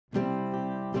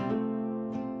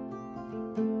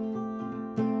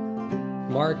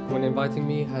Mark, when inviting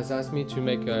me, has asked me to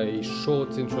make a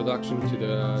short introduction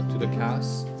to the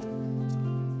CAS.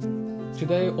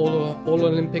 Today, all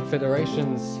Olympic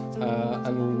federations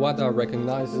and WADA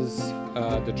recognizes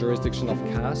the jurisdiction of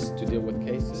CAS to deal with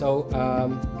cases. So,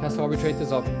 CAS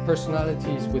arbitrators are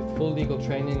personalities with full legal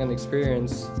training and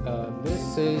experience.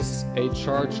 This is a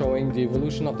chart showing the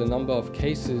evolution of the number of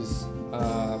cases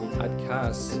at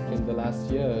CAS in the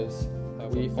last years.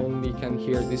 We only can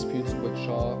hear disputes which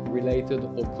are related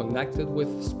or connected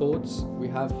with sports. We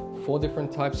have 4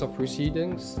 different types of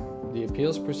proceedings: the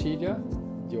appeals procedure,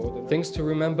 the order. Things to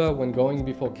remember when going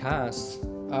before CAS.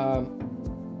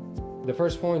 The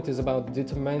first point is about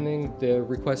determining the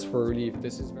request for relief.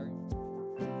 This is very